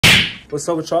What's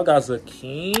up with y'all guys?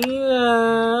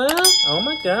 Zakia. Oh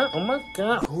my god, oh my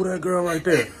god. Who that girl right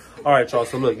there? All right, y'all.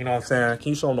 So look, you know what I'm saying? Can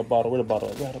you show them the bottle? Where the bottle?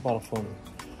 Where the bottle for me?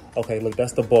 Okay, look,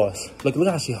 that's the boss. Look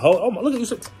how she hold. Oh my, look at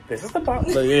you. This is the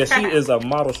bottle. Look, yeah, she is a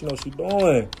model. She knows what she's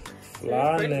doing.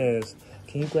 Flyness.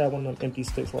 Can you grab one of them empty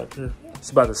sticks right here? She's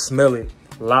about to smell it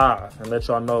live and let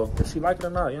y'all know if she like it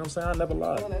or not. You know what I'm saying? I never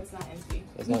lie. Oh, that's not empty.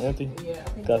 It's not empty? Yeah.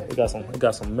 It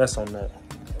got some mess on that.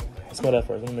 Let's smell that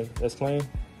first. That's clean?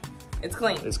 It's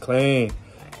clean. It's clean.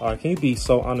 All right, can you be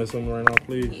so honest with me right now,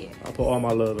 please? Yeah. I put all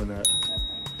my love in that.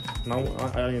 No,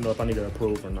 I don't even know if I need to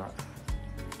approve or not.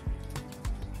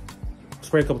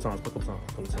 Spray a couple times.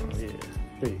 Yeah,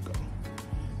 there you go.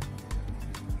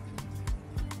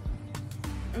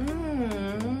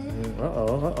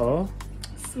 Uh-oh.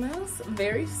 Smells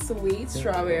very sweet,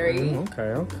 strawberry.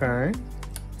 Okay.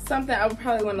 Something I would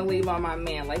probably want to leave on my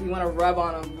man. Like, you want to rub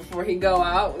on him before he go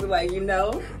out. Like, you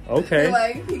know. Okay.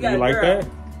 Like, he got you like girl. that?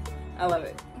 I love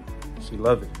it. She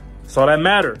love it. So that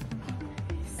matter.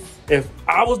 If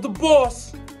I was the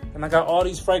boss and I got all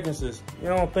these fragrances, you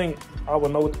don't think I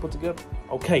would know what to put together?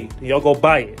 Okay, y'all go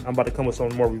buy it. I'm about to come with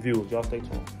some more reviews. Y'all stay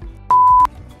tuned.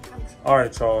 All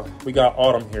right, y'all. We got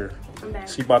Autumn here. I'm back.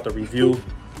 She about to review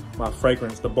my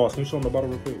fragrance, The Boss. Can you show them the bottle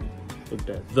real quick? Look at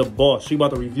that. The Boss. She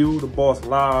about to review The Boss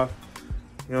live.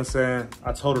 You know what I'm saying?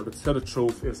 I told her to tell the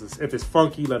truth. If it's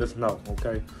funky, let us know,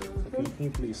 okay? Can you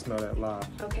please smell that live?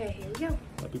 Okay, here we go.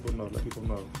 Let people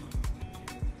know.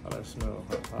 How that smell?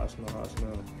 How it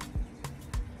smell?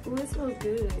 Ooh, it smells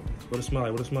good. What it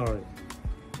smell like?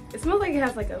 It smells like it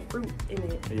has like a fruit in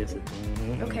it. Yes, it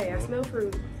Okay, I smell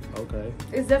fruit. Okay.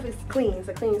 It's definitely clean. It's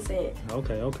a clean scent.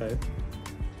 Okay.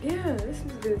 Yeah, this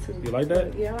smells good too. You like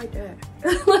that? Yeah, I like that.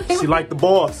 She like The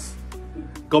Boss.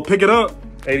 Go pick it up.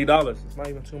 $80. It's not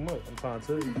even too much. I'm trying to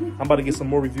tell you. I'm about to get some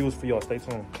more reviews for y'all. Stay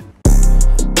tuned.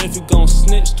 If you gon'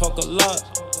 snitch, talk a lot.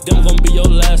 Them gon' be your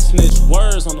last snitch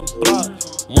words on the block.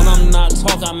 When I'm not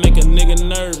talking, I make a nigga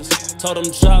nervous. Told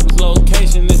him drop his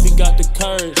location if he got the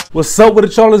courage. What's up with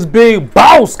it, y'all? It's Big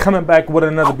Boss coming back with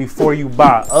another Before You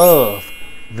Buy of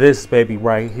this baby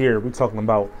right here. We're talking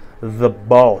about The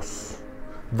Boss.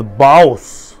 The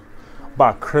Boss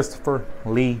by Christopher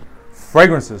Lee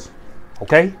Fragrances.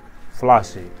 Okay? Fly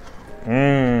shit.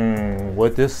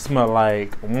 What this smell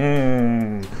like?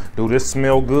 Do this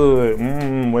smell good?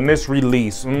 When this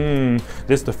release?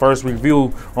 This the first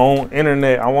review on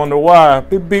internet. I wonder why.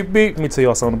 Beep, beep, beep. Let me tell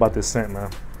y'all something about this scent, man.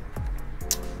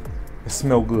 It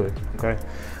smell good, okay?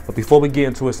 But before we get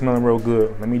into it smelling real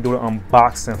good, let me do an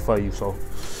unboxing for you. So,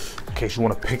 in case you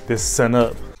want to pick this scent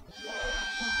up,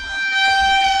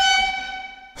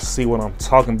 see what I'm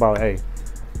talking about. Hey,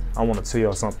 I want to tell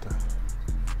y'all something.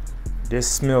 This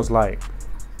smells like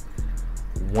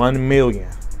 1 million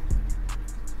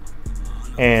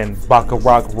and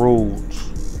Baccarat Rouge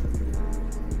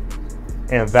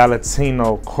and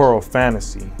Valentino Coral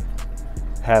Fantasy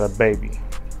had a baby.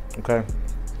 Okay.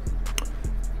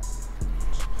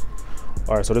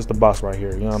 All right, so this is the box right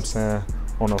here. You know what I'm saying?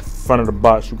 On the front of the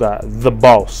box, you got The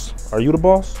Boss. Are you the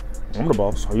boss? I'm the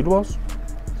boss. Are you the boss?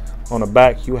 On the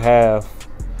back, you have,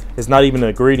 it's not even the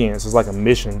ingredients. It's like a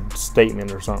mission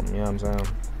statement or something. You know what I'm saying?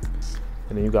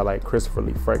 And then you got like Christopher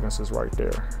Lee Fragrances right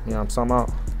there. You know what I'm talking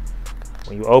about?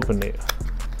 When you open it,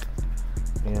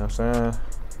 you know what I'm saying?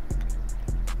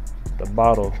 The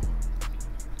bottle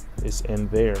is in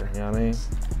there. You know what I mean?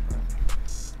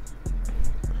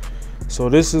 So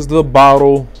this is the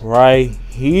bottle right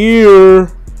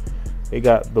here. It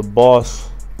got The Boss,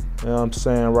 you know what I'm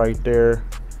saying, right there.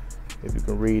 If you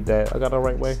can read that. I got it the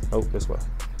right way? Oh, this way.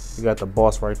 You got The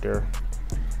Boss right there.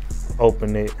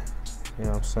 Open it. You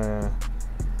know what I'm saying?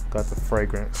 Got the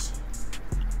fragrance.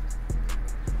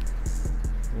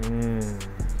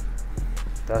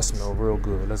 That smells real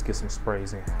good. Let's get some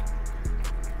sprays in.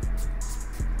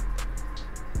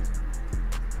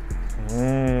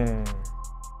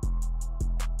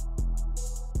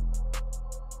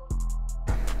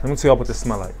 Let me tell y'all what this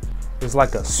smell like. It's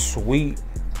like a sweet,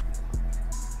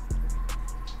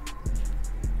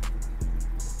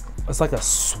 it's like a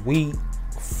sweet,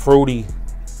 fruity,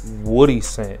 woody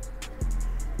scent.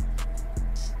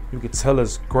 You could tell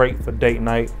it's great for date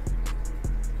night.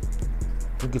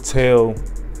 You could tell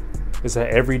it's an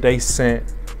everyday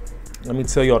scent. Let me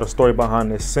tell y'all the story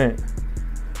behind this scent.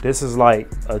 This is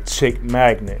like a chick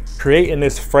magnet. Creating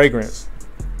this fragrance,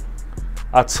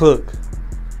 I took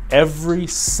every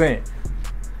scent,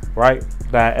 right,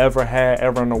 that I ever had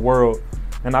ever in the world,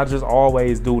 and I just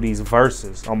always do these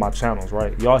verses on my channels,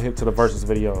 right? Y'all hip to the verses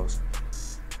videos.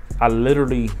 I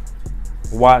literally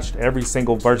watched every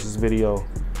single verses video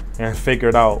and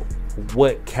figured out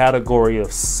what category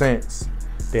of scents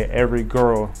that every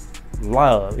girl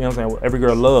love. You know what I'm saying? Every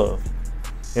girl love.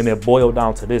 And it boiled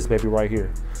down to this baby right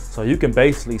here. So you can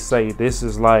basically say this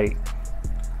is like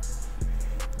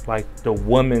the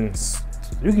woman's,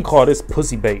 you can call this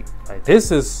pussy bait. Like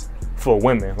this is for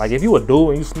women. Like if you a dude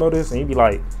and you smell this and you be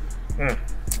like,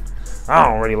 I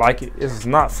don't really like it. It's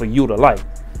not for you to like.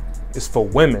 It's for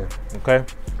women, okay?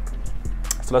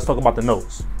 So let's talk about the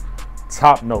notes.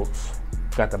 Top notes.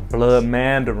 Got the blood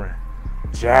mandarin,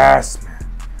 jasmine.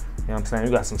 You know what I'm saying?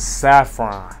 You got some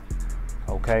saffron,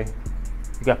 okay?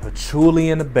 You got patchouli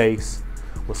in the base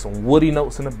with some woody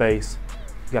notes in the base.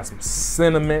 You got some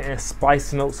cinnamon and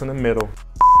spicy notes in the middle.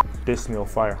 This smell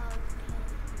fire.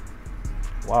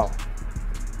 Wow.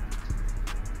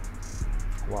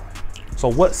 Wow. So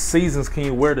what seasons can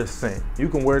you wear this scent? You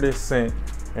can wear this scent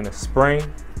in the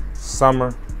spring,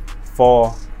 summer,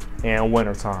 fall, and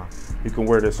winter time. You can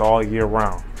wear this all year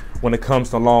round. When it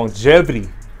comes to longevity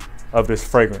of this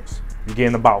fragrance, you're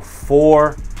getting about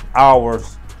 4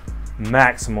 hours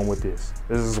maximum with this.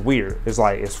 This is weird. It's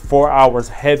like it's 4 hours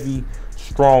heavy,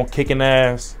 strong, kicking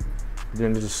ass,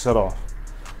 then it just shut off.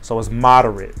 So it's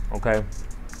moderate, okay,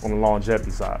 on the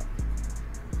longevity side.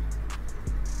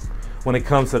 When it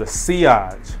comes to the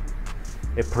sillage,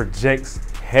 it projects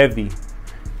heavy,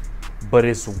 but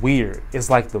it's weird. It's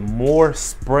like the more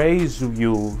sprays you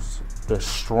use, the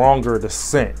stronger the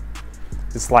scent.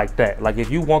 It's like that. Like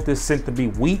if you want this scent to be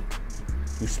weak,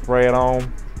 you spray it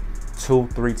on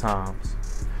 2-3 times.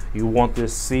 You want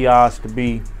this sillage to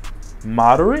be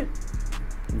moderate,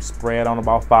 you spray it on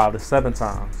about 5 to 7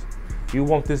 times. You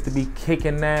want this to be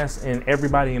kicking ass and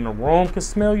everybody in the room can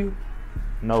smell you?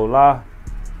 No lie,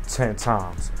 10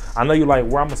 times. I know you like,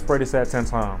 where I'm gonna spray this at 10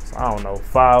 times? I don't know,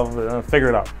 5, figure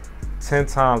it out. 10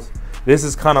 times. This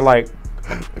is kind of like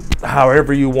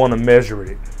however you want to measure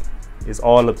it. It's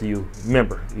all up to you.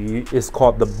 Remember, it's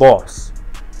called the boss.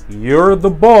 You're the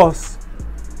boss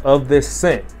of this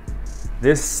scent.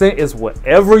 This scent is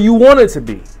whatever you want it to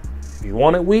be. If you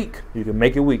want it weak, you can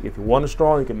make it weak. If you want it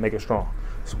strong, you can make it strong.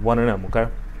 It's one of them, okay?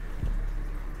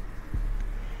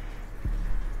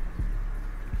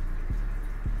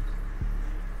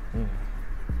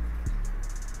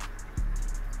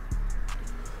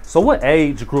 So what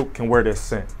age group can wear this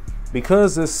scent?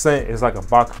 Because this scent is like a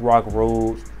Baccarat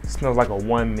Rouge, it smells like a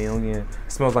 1 million,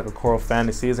 it smells like a Coral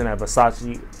Fantasy, it's in that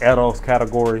Versace Eros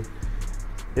category.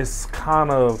 It's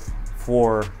kind of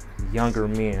for younger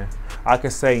men. I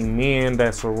could say men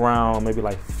that's around maybe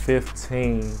like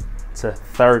 15 to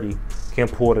 30 can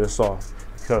pull this off.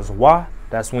 Because why?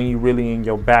 That's when you really in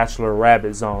your bachelor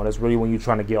rabbit zone. That's really when you're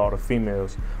trying to get all the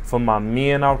females. For my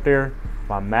men out there,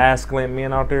 my masculine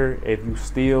men out there, if you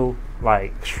still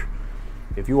like,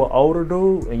 if you an older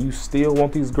dude and you still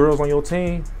want these girls on your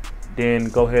team, then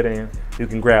go ahead and you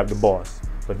can grab the boss.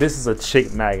 But this is a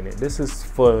chick magnet. This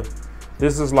is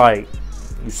like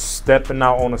you stepping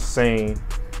out on a scene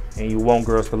and you want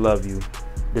girls to love you.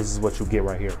 This is what you get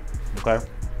right here, okay?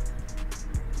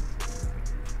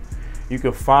 You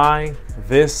can find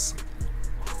this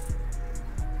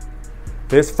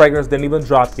fragrance didn't even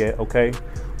drop yet, okay?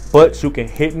 But you can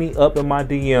hit me up in my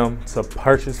DM to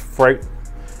purchase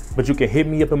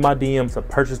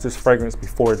this fragrance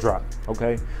before it drops,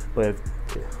 okay? But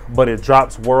it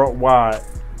drops worldwide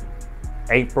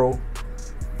April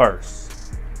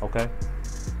 1st, okay?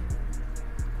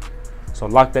 So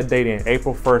lock that date in.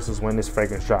 April 1st is when this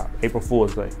fragrance drops. April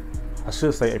Fool's Day. I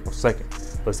should say April 2nd,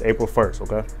 but it's April 1st,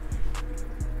 okay?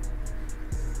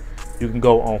 You can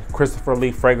go on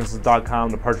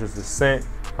ChristopherLeeFragrances.com to purchase this scent.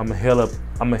 I'm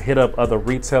gonna hit up other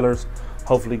retailers.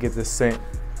 Hopefully get this scent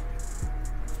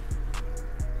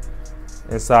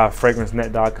inside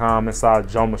FragranceNet.com, inside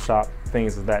Joma Shop,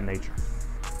 things of that nature.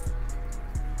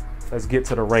 Let's get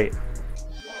to the rate.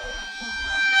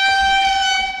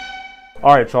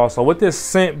 All right, y'all. So with this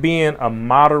scent being a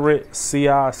moderate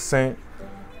CI scent,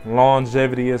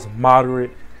 longevity is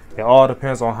moderate. It all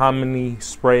depends on how many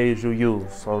sprays you use.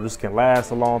 So this can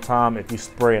last a long time if you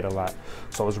spray it a lot.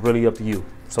 So it's really up to you.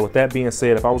 So with that being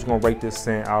said, if I was gonna rate this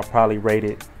scent, I'll probably rate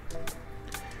it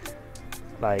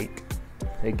like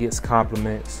it gets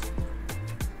compliments,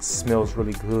 smells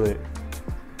really good.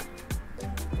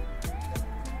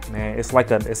 Man, it's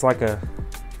like an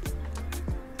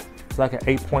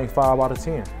 8.5 out of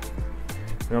 10. You know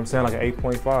what I'm saying? Like an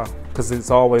 8.5, because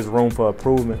it's always room for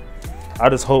improvement. I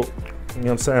just hope, you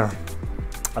know what I'm saying,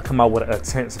 I come out with an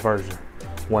intense version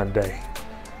one day.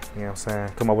 You know what I'm saying?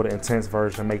 Come up with an intense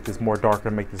version, make this more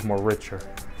darker, make this more richer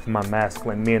for my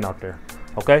masculine men out there,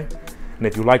 okay? And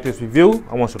if you like this review,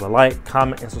 I want you to like,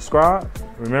 comment, and subscribe.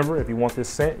 Remember, if you want this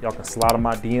scent, y'all can slide on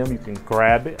my DM. You can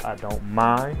grab it. I don't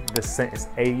mind. This scent is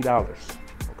 $80.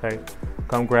 Okay,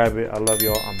 come grab it. I love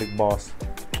y'all. I'm Big Boss.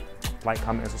 Like,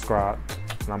 comment, and subscribe.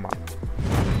 And I'm out.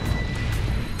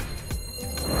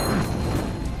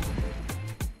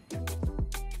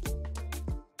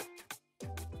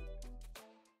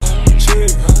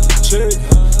 Chick.